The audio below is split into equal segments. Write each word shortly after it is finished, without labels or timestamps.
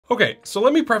Okay, so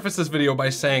let me preface this video by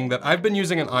saying that I've been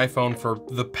using an iPhone for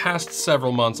the past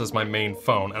several months as my main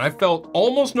phone, and I felt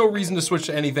almost no reason to switch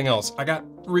to anything else. I got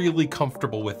really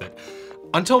comfortable with it.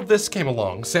 Until this came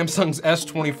along, Samsung's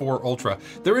S24 Ultra.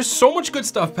 There is so much good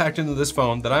stuff packed into this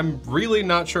phone that I'm really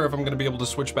not sure if I'm gonna be able to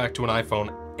switch back to an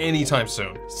iPhone anytime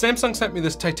soon. Samsung sent me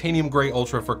this titanium gray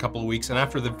Ultra for a couple of weeks, and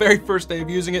after the very first day of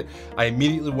using it, I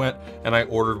immediately went and I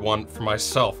ordered one for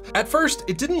myself. At first,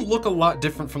 it didn't look a lot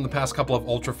different from the past couple of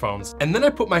Ultra phones, and then I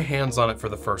put my hands on it for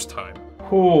the first time.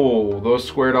 Oh, those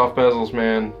squared off bezels,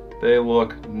 man. They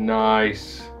look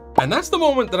nice. And that's the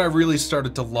moment that I really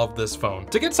started to love this phone.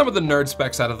 To get some of the nerd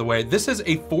specs out of the way, this is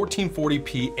a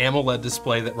 1440p AMOLED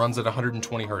display that runs at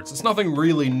 120 Hz. It's nothing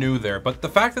really new there, but the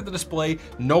fact that the display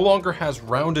no longer has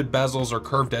rounded bezels or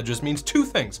curved edges means two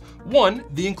things. One,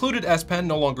 the included S Pen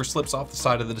no longer slips off the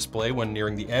side of the display when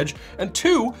nearing the edge, and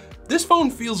two, this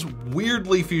phone feels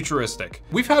weirdly futuristic.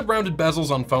 We've had rounded bezels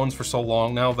on phones for so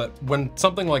long now that when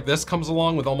something like this comes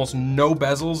along with almost no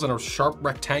bezels and a sharp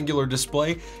rectangular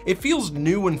display, it feels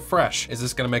new and fresh. Is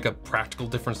this gonna make a practical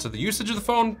difference to the usage of the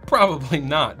phone? Probably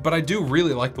not, but I do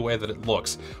really like the way that it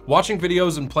looks. Watching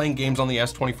videos and playing games on the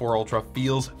S24 Ultra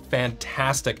feels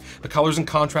fantastic. The colors and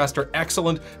contrast are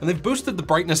excellent, and they've boosted the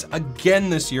brightness again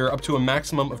this year up to a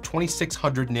maximum of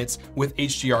 2600 nits with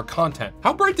HDR content.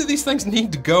 How bright do these things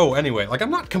need to go anyway? Like, I'm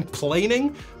not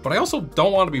complaining, but I also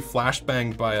don't want to be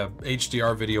flashbanged by a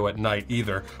HDR video at night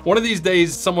either. One of these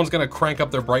days, someone's gonna crank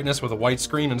up their brightness with a white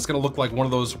screen and it's gonna look like one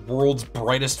of those world's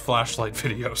brightest flashlight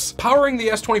videos. Powering the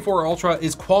S24 Ultra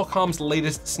is Qualcomm's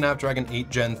latest Snapdragon 8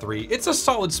 Gen 3. It's a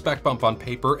solid spec bump on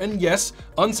paper, and yes,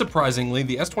 unsurprisingly,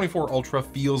 the S24 Ultra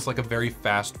feels like a very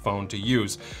fast phone to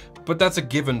use. But that's a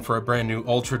given for a brand new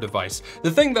Ultra device. The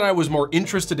thing that I was more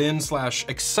interested in /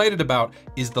 excited about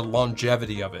is the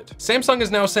longevity of it. Samsung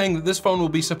is now saying that this phone will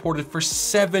be supported for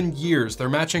 7 years. They're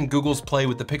matching Google's Play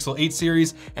with the Pixel 8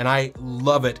 series, and I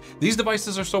love it. These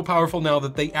devices are so powerful now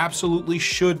that they absolutely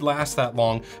should last that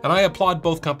long, and I applaud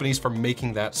both companies for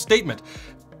making that statement.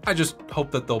 I just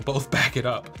hope that they'll both back it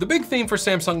up. The big theme for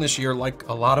Samsung this year, like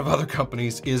a lot of other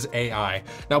companies, is AI.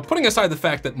 Now, putting aside the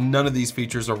fact that none of these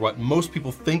features are what most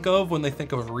people think of when they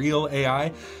think of real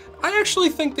AI, I actually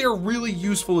think they're really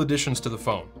useful additions to the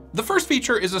phone. The first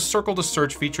feature is a circle to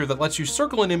search feature that lets you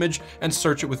circle an image and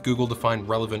search it with Google to find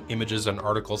relevant images and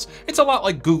articles. It's a lot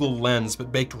like Google Lens,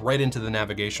 but baked right into the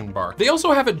navigation bar. They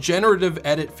also have a generative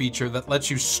edit feature that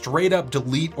lets you straight up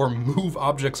delete or move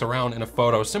objects around in a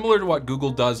photo, similar to what Google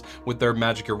does with their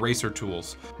Magic Eraser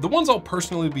tools. The ones I'll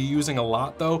personally be using a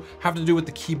lot though have to do with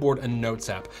the Keyboard and Notes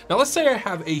app. Now let's say I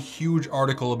have a huge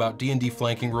article about D&D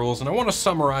flanking rules and I want to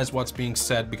summarize what's being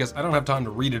said because I don't have time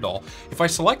to read it all. If I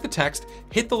select the text,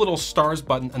 hit the little stars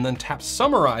button and then tap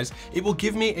summarize, it will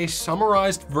give me a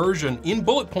summarized version in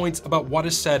bullet points about what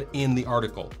is said in the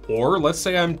article. Or let's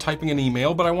say I'm typing an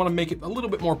email, but I want to make it a little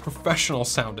bit more professional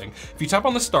sounding. If you tap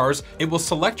on the stars, it will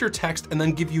select your text and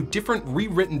then give you different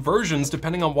rewritten versions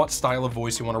depending on what style of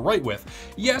voice you want to write with.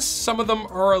 Yes, some of them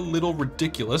are a little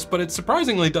ridiculous, but it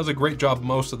surprisingly does a great job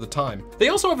most of the time. They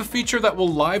also have a feature that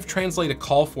will live translate a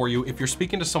call for you if you're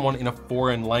speaking to someone in a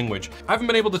foreign language. I haven't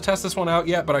been able to test this one out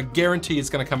yet, but I guarantee it's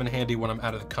going to come in handy when I'm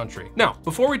out of the country. Now,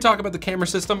 before we talk about the camera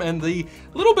system and the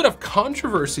little bit of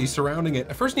controversy surrounding it,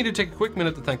 I first need to take a quick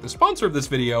minute to thank the sponsor of this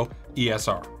video,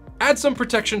 ESR. Add some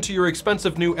protection to your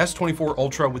expensive new S24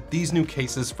 Ultra with these new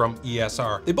cases from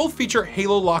ESR. They both feature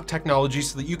Halo Lock technology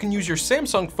so that you can use your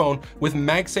Samsung phone with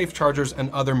MagSafe chargers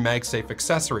and other MagSafe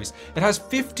accessories. It has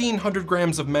 1,500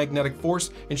 grams of magnetic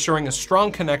force, ensuring a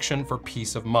strong connection for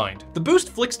peace of mind. The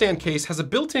Boost Flickstand case has a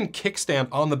built-in kickstand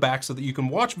on the back so that you can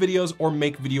watch videos or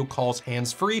make video calls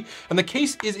hands-free, and the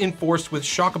case is enforced with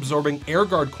shock-absorbing air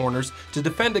guard corners to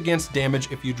defend against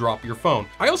damage if you drop your phone.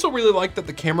 I also really like that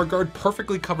the camera guard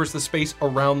perfectly covers the space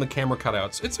around the camera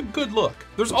cutouts. It's a good look.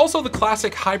 There's also the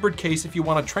classic hybrid case if you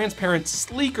want a transparent,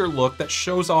 sleeker look that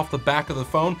shows off the back of the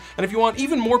phone, and if you want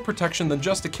even more protection than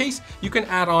just a case, you can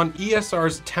add on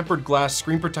ESR's tempered glass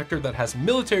screen protector that has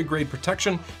military-grade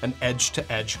protection and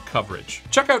edge-to-edge coverage.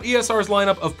 Check out ESR's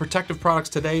lineup of protective products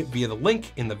today via the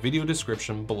link in the video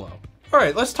description below. All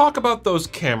right, let's talk about those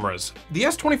cameras. The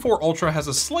S24 Ultra has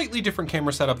a slightly different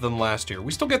camera setup than last year.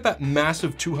 We still get that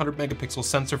massive 200 megapixel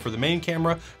sensor for the main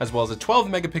camera, as well as a 12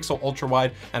 megapixel ultra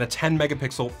wide and a 10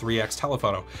 megapixel 3x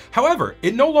telephoto. However,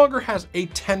 it no longer has a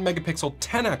 10 megapixel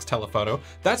 10x telephoto.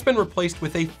 That's been replaced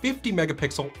with a 50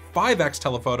 megapixel 5x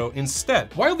telephoto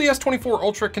instead. While the S24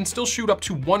 Ultra can still shoot up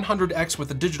to 100x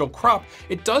with a digital crop,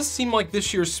 it does seem like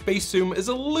this year's space zoom is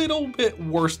a little bit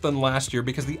worse than last year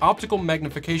because the optical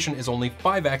magnification is only only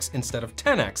 5x instead of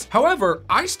 10x. However,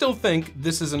 I still think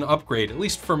this is an upgrade, at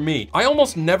least for me. I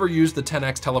almost never used the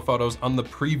 10x telephotos on the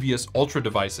previous Ultra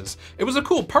devices. It was a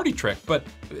cool party trick, but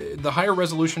the higher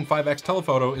resolution 5x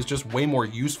telephoto is just way more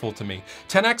useful to me.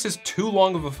 10x is too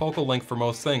long of a focal length for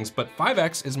most things, but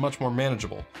 5x is much more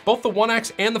manageable. Both the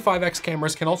 1x and the 5x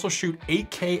cameras can also shoot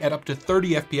 8K at up to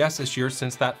 30 FPS this year,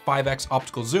 since that 5x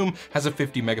optical zoom has a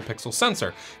 50 megapixel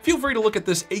sensor. Feel free to look at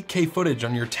this 8K footage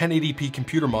on your 1080p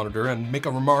computer monitor and make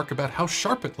a remark about how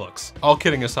sharp it looks. All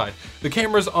kidding aside, the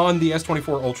cameras on the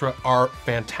S24 Ultra are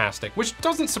fantastic, which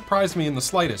doesn't surprise me in the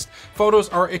slightest. Photos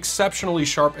are exceptionally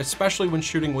sharp, especially when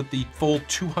shooting with the full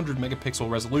 200 megapixel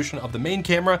resolution of the main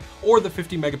camera or the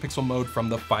 50 megapixel mode from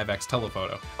the 5x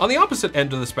telephoto. On the opposite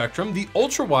end of the spectrum, the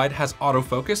ultra wide has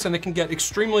autofocus, and it can get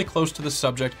extremely close to the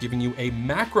subject, giving you a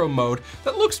macro mode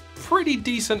that looks pretty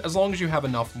decent as long as you have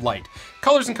enough light.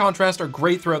 Colors and contrast are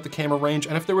great throughout the camera range,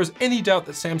 and if there was any doubt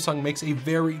that Samsung makes a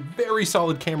very, very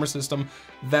solid camera system,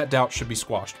 that doubt should be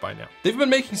squashed by now. They've been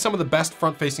making some of the best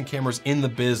front-facing cameras in the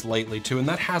biz lately too, and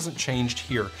that hasn't changed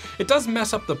here. It does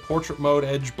mess up the portrait mode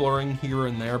edge blurring here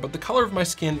and there, but the color of my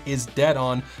skin is dead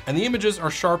on, and the images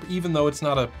are sharp even though it's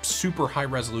not a super high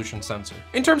resolution sensor.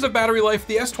 In terms of battery life,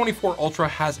 the S24 Ultra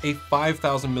has a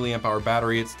 5,000 milliamp hour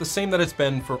battery. It's the same that it's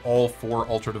been for all 4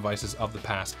 Ultra devices of the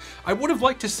past. I would have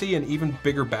liked to see an even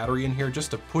bigger battery in here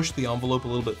just to push the envelope a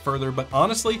little bit further, but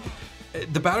honestly,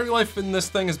 the battery life in this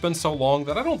thing has been so long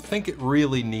that I don't think it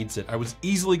really needs it. I was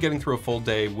easily getting through a full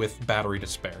day with battery to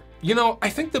spare. You know, I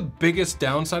think the biggest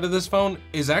downside of this phone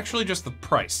is actually just the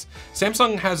price.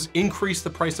 Samsung has increased the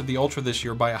price of the Ultra this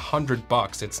year by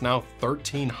 $100. It's now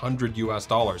 $1,300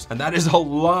 US, and that is a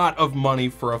lot of money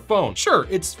for a phone. Sure,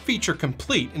 it's feature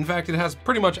complete. In fact, it has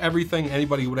pretty much everything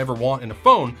anybody would ever want in a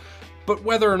phone, but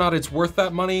whether or not it's worth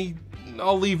that money,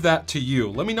 I'll leave that to you.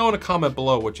 Let me know in a comment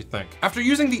below what you think. After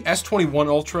using the S21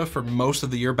 Ultra for most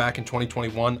of the year back in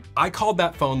 2021, I called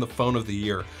that phone the phone of the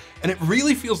year. And it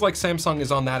really feels like Samsung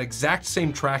is on that exact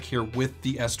same track here with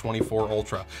the S24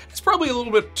 Ultra. It's probably a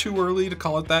little bit too early to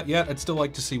call it that yet. I'd still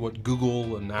like to see what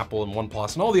Google and Apple and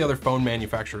OnePlus and all the other phone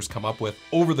manufacturers come up with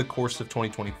over the course of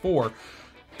 2024.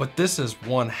 But this is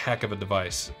one heck of a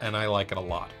device, and I like it a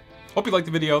lot. Hope you liked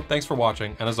the video. Thanks for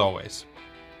watching, and as always,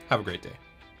 have a great day.